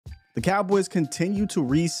The Cowboys continue to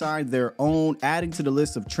re-sign their own, adding to the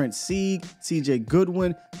list of Trent Sieg, CJ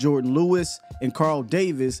Goodwin, Jordan Lewis, and Carl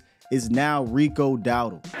Davis is now Rico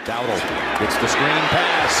Dowdle. Dowdle gets the screen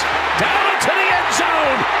pass. Dowdle to the end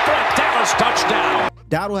zone for a Dallas touchdown.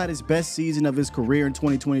 Dowdle had his best season of his career in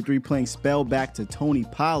 2023, playing spell back to Tony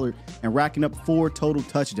Pollard and racking up 4 total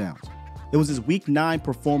touchdowns. It was his Week 9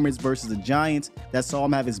 performance versus the Giants that saw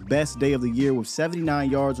him have his best day of the year with 79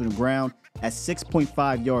 yards on the ground at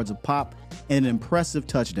 6.5 yards a pop and an impressive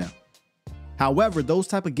touchdown. However, those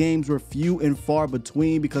type of games were few and far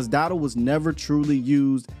between because Dowdle was never truly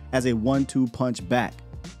used as a 1-2 punch back.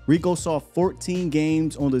 Rico saw 14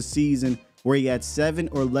 games on the season where he had 7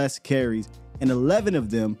 or less carries, and 11 of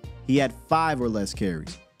them he had 5 or less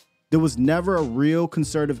carries. There was never a real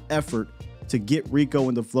concerted effort to get Rico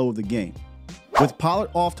in the flow of the game. With Pollard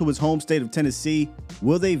off to his home state of Tennessee,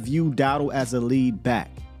 will they view Dowdle as a lead back?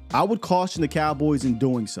 I would caution the Cowboys in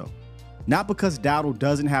doing so. Not because Dowdle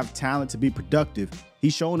doesn't have talent to be productive,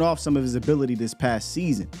 he's shown off some of his ability this past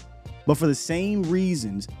season, but for the same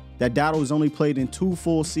reasons that Dowdle has only played in 2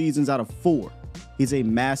 full seasons out of 4, he's a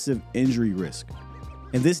massive injury risk.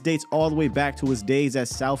 And this dates all the way back to his days at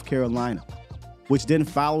South Carolina, which then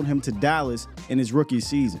followed him to Dallas in his rookie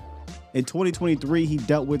season. In 2023, he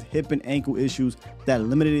dealt with hip and ankle issues that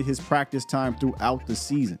limited his practice time throughout the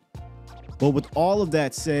season. But with all of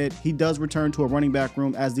that said, he does return to a running back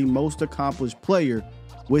room as the most accomplished player,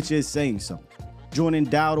 which is saying something. Joining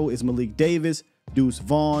Dowdle is Malik Davis, Deuce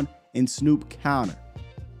Vaughn, and Snoop Conner.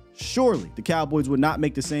 Surely, the Cowboys would not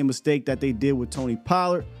make the same mistake that they did with Tony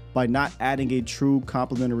Pollard by not adding a true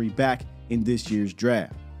complementary back in this year's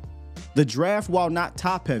draft. The draft, while not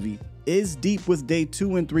top-heavy, is deep with day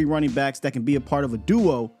 2 and 3 running backs that can be a part of a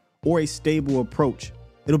duo or a stable approach.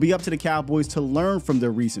 It'll be up to the Cowboys to learn from their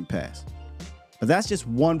recent past. But that's just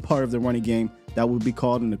one part of the running game that would be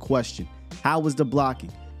called into question. How was the blocking?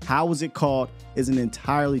 How was it called is an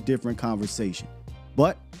entirely different conversation.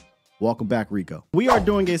 But welcome back, Rico. We are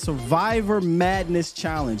doing a Survivor Madness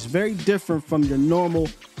challenge, very different from your normal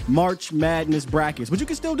March Madness brackets, which you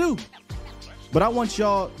can still do. But I want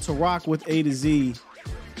y'all to rock with A to Z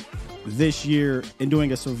this year in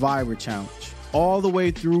doing a Survivor challenge all the way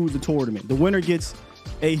through the tournament. The winner gets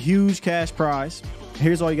a huge cash prize.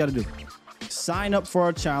 Here's all you got to do. Sign up for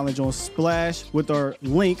our challenge on Splash with our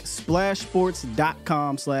link,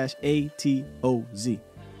 splashsports.com/ATOZ.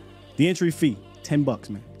 The entry fee, $10,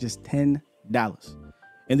 man, just $10.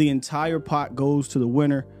 And the entire pot goes to the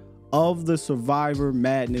winner of the Survivor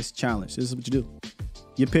Madness challenge. This is what you do.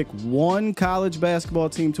 You pick one college basketball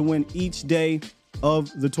team to win each day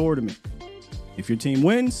of the tournament. If your team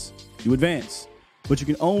wins, you advance, but you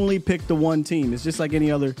can only pick the one team. It's just like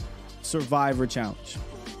any other Survivor challenge.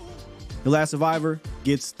 The last survivor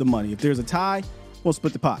gets the money. If there's a tie, we'll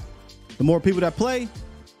split the pot. The more people that play,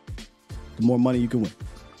 the more money you can win.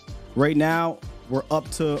 Right now, we're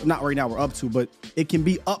up to, not right now we're up to, but it can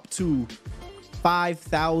be up to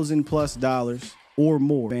 $5,000+ or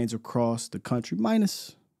more. Fans across the country,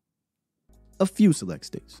 minus a few select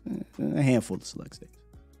states, a handful of select states.